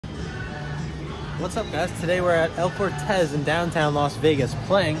What's up, guys? Today we're at El Cortez in downtown Las Vegas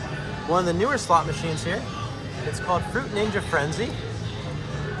playing one of the newer slot machines here. It's called Fruit Ninja Frenzy.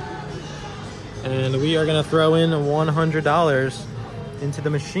 And we are gonna throw in $100 into the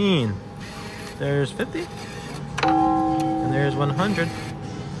machine. There's 50 and there's 100.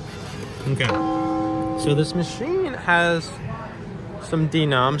 Okay, so this machine has some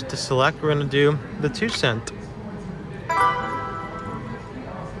denoms to select. We're gonna do the 2 cent.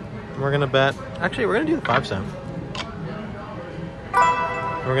 We're gonna bet, actually we're gonna do the 5 cent.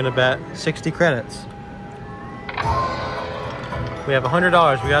 We're gonna bet 60 credits. We have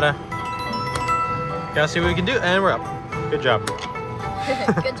 $100, we gotta see what we can do, and we're up. Good job.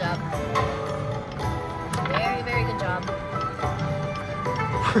 Good job. Very, very good job.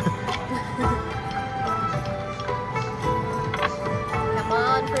 Come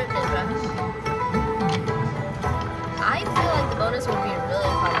on, Fruit Ninja. I feel like the bonus would be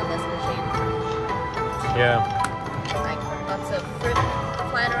really fun on this machine. Yeah. Like lots of fruit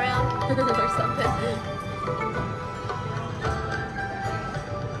flying around or something.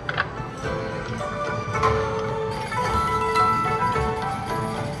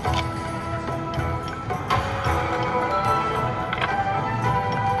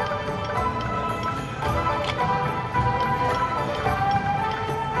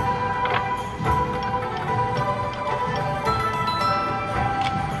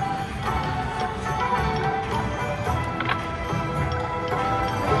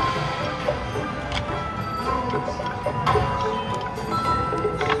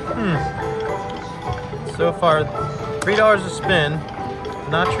 So far, $3 a spin.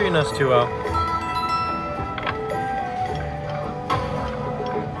 Not treating us too well.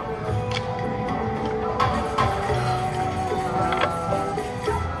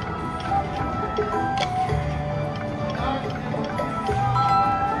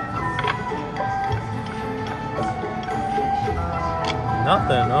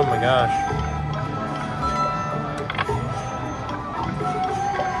 Nothing. Oh my gosh.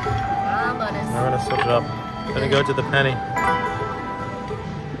 I'm gonna switch it up. I'm gonna go to the penny.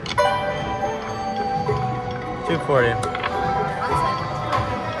 240.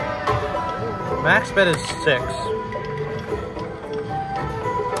 Max bet is 6.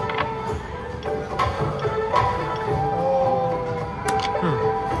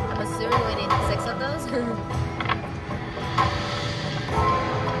 I'm assuming we need 6 of those.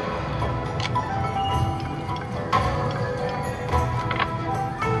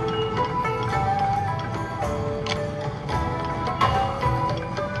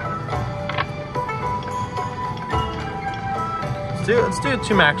 Let's do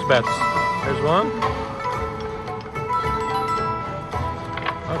 2 max bets. There's one.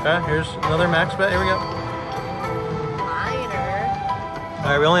 Okay, here's another max bet. Here we go. Minor.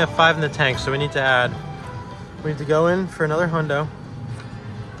 Alright, we only have 5 in the tank, so we need to add. We need to go in for another hundo.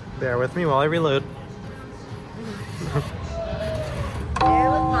 Bear with me while I reload.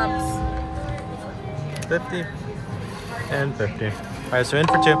 There with pumps. 50 and 50. Alright, so in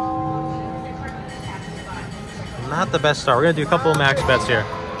for 2. Not the best start. We're gonna do a couple of max bets here.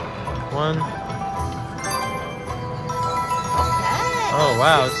 1. Okay. Oh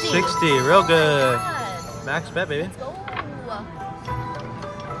wow, 60. Real good. Max bet, baby. Let's go.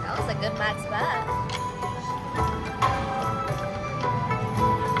 That was a good max bet.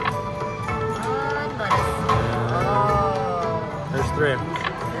 Oh. There's 3.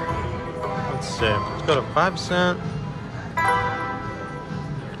 Let's see. Let's go to 5 cent.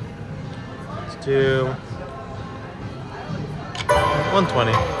 Let's do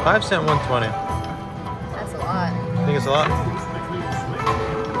 120. 5 cent, 120. That's a lot. I think it's a lot.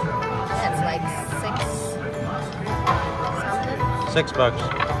 That's like 6 something.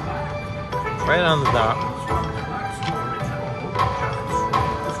 $6. Right on the dot.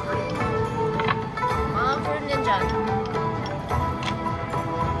 Come on, Fruit Ninja.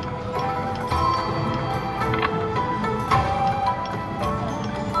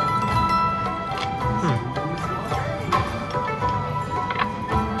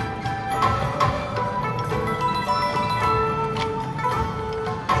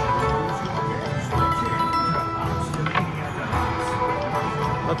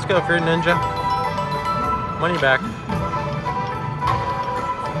 Let's go, Fruit Ninja. Money back.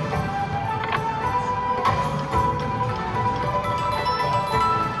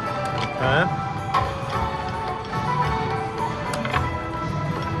 Okay.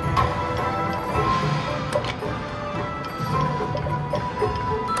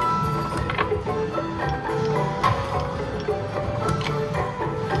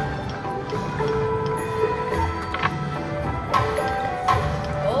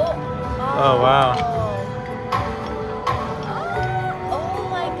 Oh, wow. Oh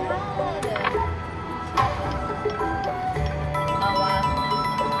my god. Oh wow.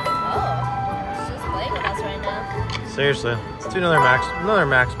 Oh, she's just playing with us right now. Seriously. Let's do another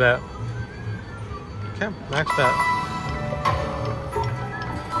max bet. Okay, max bet.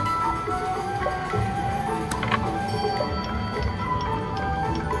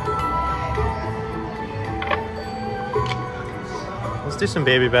 Let's do some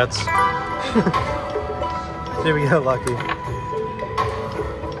baby bets. See if we get lucky.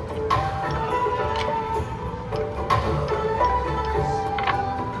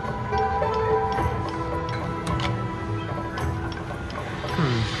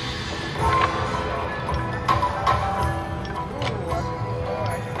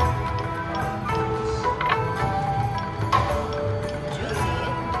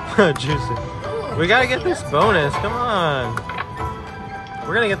 Juicy. Ooh, We gotta get this bonus. Come on.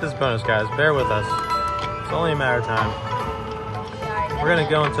 We're gonna get this bonus, guys. Bear with us. It's only a matter of time. We're gonna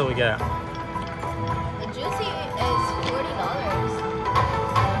go until we get it. The juicy is $40.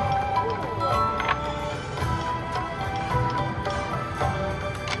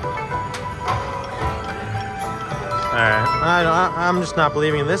 Alright. I'm just not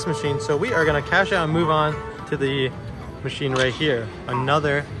believing in this machine, so we are gonna cash out and move on to the machine right here.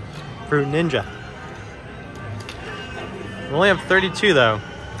 Another Fruit Ninja. We only have 32 though.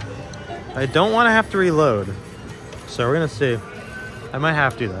 I don't want to have to reload. So we're gonna see. I might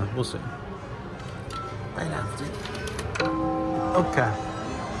have to though. We'll see. Might have to. Okay.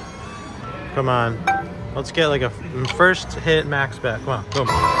 Come on. Let's get like a first hit max bet. Come on. Boom.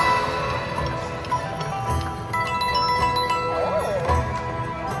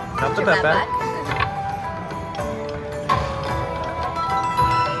 Not the bet back.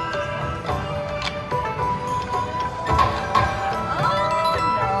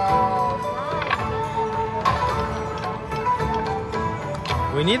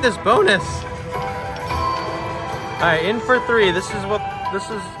 We need this bonus. All right, in for 3. This is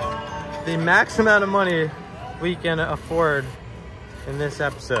the max amount of money we can afford in this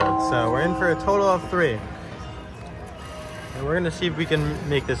episode. So we're in for a total of 3. And we're gonna see if we can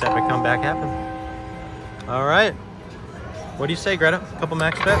make this epic comeback happen. All right. What do you say, Greta? A couple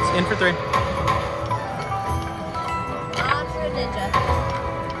max bets, in for 3. On for Ninja.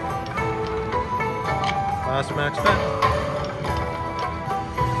 Last max bet.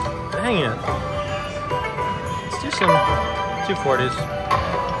 Dang it. Let's do some 240s.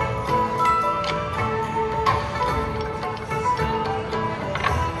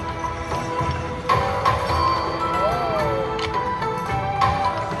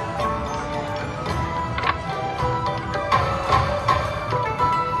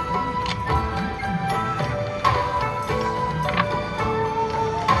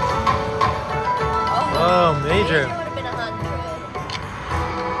 Oh, major. Major would have been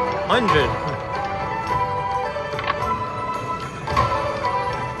 100.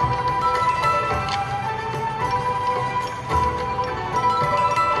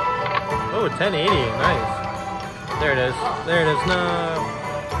 Oh, 1080. Nice. There it is. There it is. No.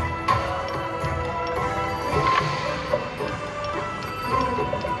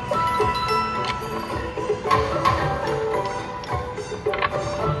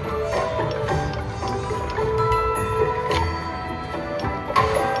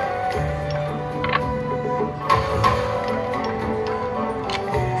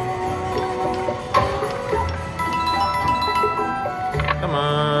 Come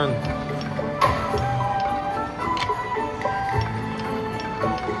on.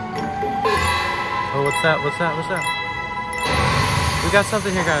 Oh, what's that? What's that? What's that? We got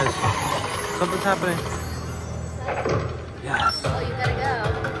something here, guys. Something's happening. Yes. Oh, you gotta go.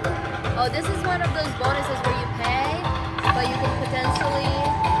 Oh, this is one of those bonuses where you pay, but you can potentially,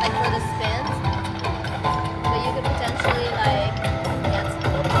 like for the spins, but you could potentially like get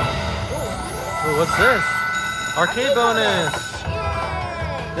something. Ooh, what's this? Arcade bonus.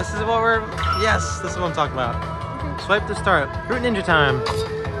 Yay! This is what we're... Yes, this is what I'm talking about. Swipe to start. Fruit Ninja time.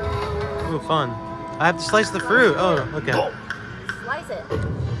 Ooh, fun. I have to slice the fruit. Oh, okay. Slice it.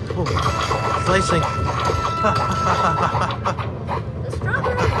 Ooh, slicing. The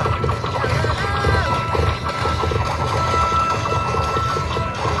strawberry.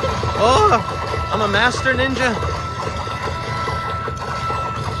 Oh, I'm a master ninja.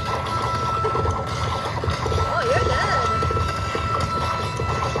 Oh, you're good.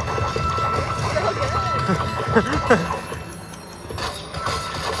 So good.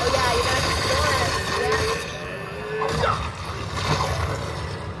 Oh yeah, you gotta store it.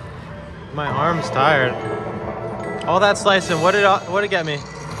 My arm's tired. All that slicing, what did it get me?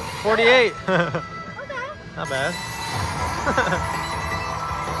 48. Okay. Not bad.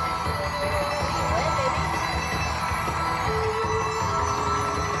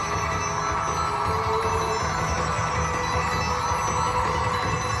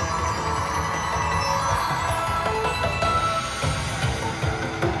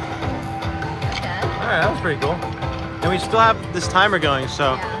 Alright, that was pretty cool. And we still have this timer going,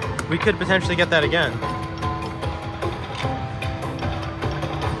 so Yeah. we could potentially get that again.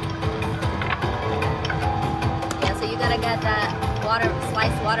 Yeah, so you gotta get that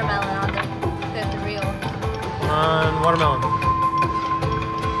sliced watermelon on the fifth reel. On watermelon.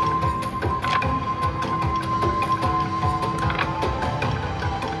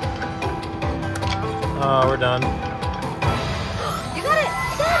 Oh, we're done. You got it!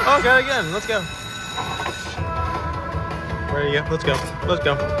 Again. Oh, got it again. Let's go. Where are you? Let's go. Let's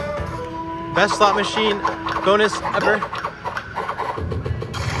go. Best slot machine bonus ever.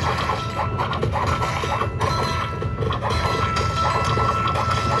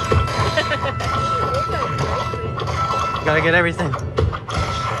 Gotta get everything.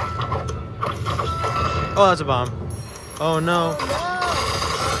 Oh, that's a bomb. Oh no.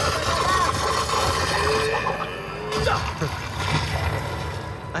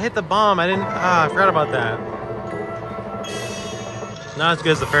 I hit the bomb. I didn't. I forgot about that. Not as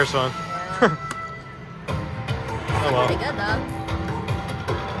good as the first one. Yeah. Oh well. Pretty good though.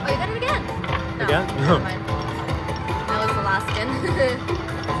 Oh, you got it again? No, Again? never mind. That was the last spin.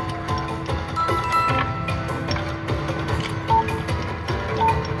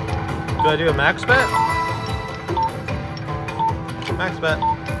 Do I do a max bet? Max bet.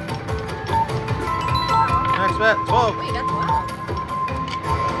 Max bet. 12. Oh, you got 12.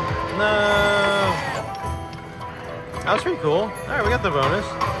 No. That was pretty cool. Alright, we got the bonus.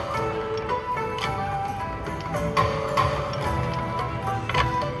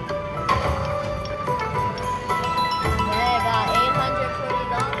 Yeah, I got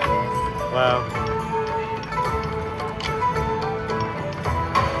 $840. Wow.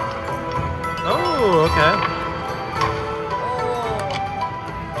 Oh, okay.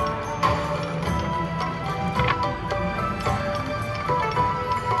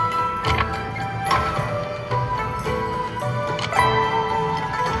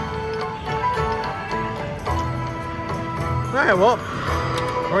 Alright, well,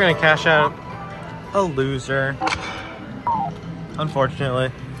 we're gonna cash out a loser.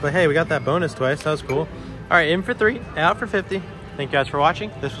 Unfortunately. But hey, we got that bonus twice. That was cool. Alright, in for 3, out for 50. Thank you guys for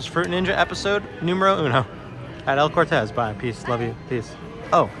watching. This was Fruit Ninja episode numero uno. At El Cortez. Bye. Peace. Love you. Peace.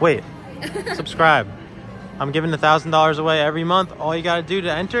 Oh, wait. Subscribe. I'm giving $1,000 away every month. All you gotta do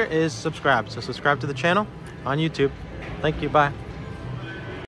to enter is subscribe. So subscribe to the channel on YouTube. Thank you. Bye.